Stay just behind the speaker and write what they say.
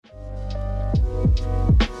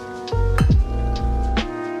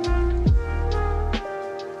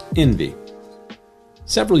Envy.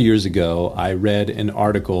 Several years ago, I read an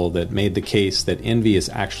article that made the case that envy is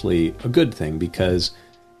actually a good thing because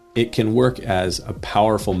it can work as a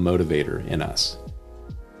powerful motivator in us.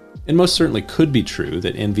 It most certainly could be true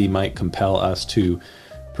that envy might compel us to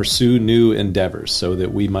pursue new endeavors so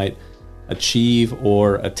that we might achieve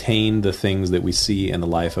or attain the things that we see in the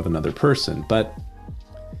life of another person. But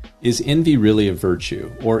is envy really a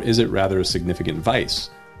virtue, or is it rather a significant vice?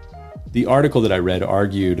 The article that I read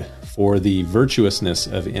argued for the virtuousness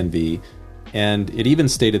of envy, and it even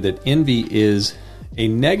stated that envy is a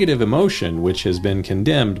negative emotion which has been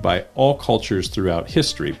condemned by all cultures throughout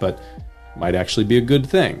history, but might actually be a good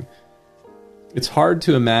thing. It's hard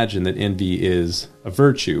to imagine that envy is a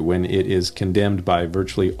virtue when it is condemned by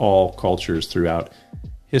virtually all cultures throughout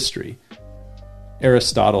history.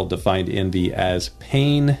 Aristotle defined envy as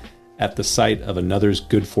pain at the sight of another's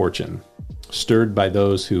good fortune, stirred by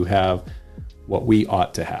those who have what we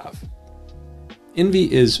ought to have.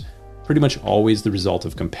 Envy is pretty much always the result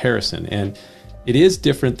of comparison, and it is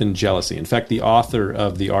different than jealousy. In fact, the author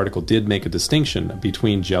of the article did make a distinction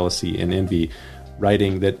between jealousy and envy,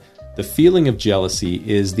 writing that the feeling of jealousy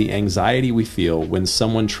is the anxiety we feel when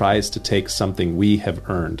someone tries to take something we have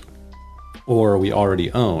earned, or we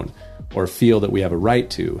already own, or feel that we have a right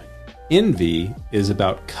to. Envy is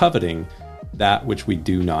about coveting that which we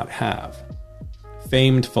do not have.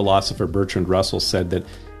 Famed philosopher Bertrand Russell said that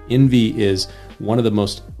envy is one of the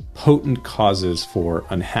most potent causes for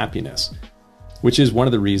unhappiness, which is one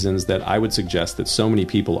of the reasons that I would suggest that so many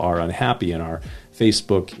people are unhappy in our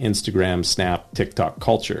Facebook, Instagram, Snap, TikTok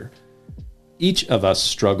culture. Each of us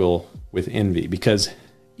struggle with envy because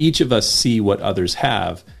each of us see what others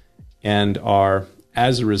have and are,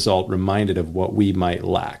 as a result, reminded of what we might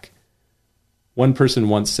lack. One person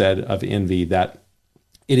once said of envy that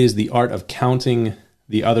it is the art of counting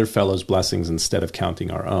the other fellow's blessings instead of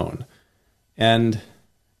counting our own. And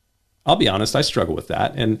I'll be honest, I struggle with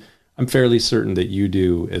that, and I'm fairly certain that you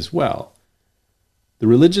do as well. The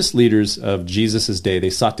religious leaders of Jesus' day, they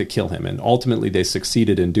sought to kill him, and ultimately they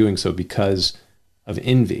succeeded in doing so because of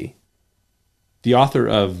envy. The author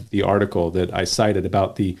of the article that I cited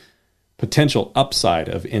about the potential upside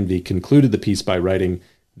of envy concluded the piece by writing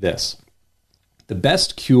this: "The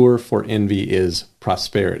best cure for envy is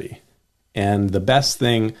prosperity. And the best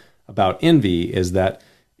thing about envy is that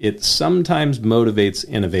it sometimes motivates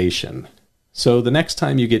innovation. So the next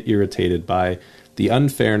time you get irritated by the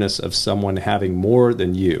unfairness of someone having more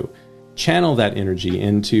than you, channel that energy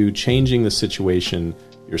into changing the situation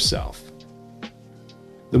yourself."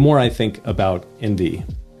 The more I think about envy,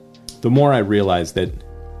 the more I realize that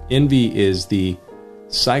envy is the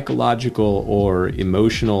psychological or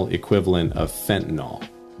emotional equivalent of fentanyl.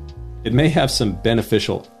 It may have some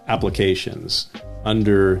beneficial applications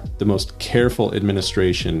under the most careful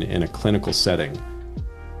administration in a clinical setting,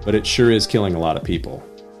 but it sure is killing a lot of people.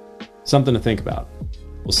 Something to think about.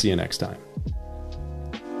 We'll see you next time.